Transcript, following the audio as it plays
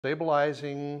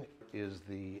Stabilizing is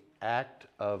the act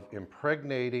of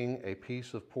impregnating a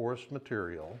piece of porous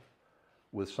material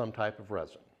with some type of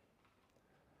resin.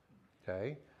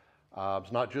 Okay?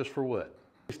 It's not just for wood.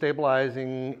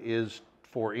 Stabilizing is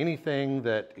for anything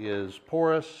that is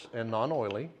porous and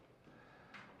non-oily.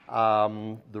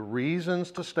 The reasons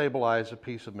to stabilize a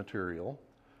piece of material,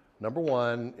 number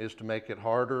one, is to make it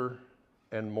harder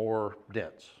and more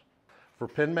dense. For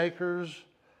pen makers,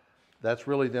 that's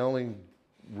really the only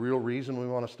real reason we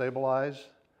want to stabilize.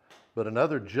 But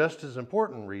another just as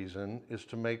important reason is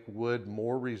to make wood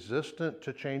more resistant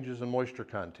to changes in moisture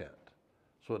content,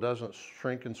 so it doesn't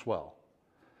shrink and swell.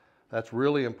 That's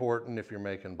really important if you're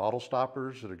making bottle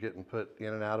stoppers that are getting put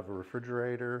in and out of a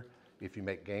refrigerator, if you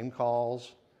make game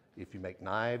calls, if you make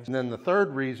knives. And then the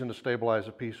third reason to stabilize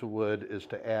a piece of wood is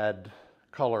to add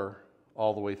color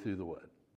all the way through the wood.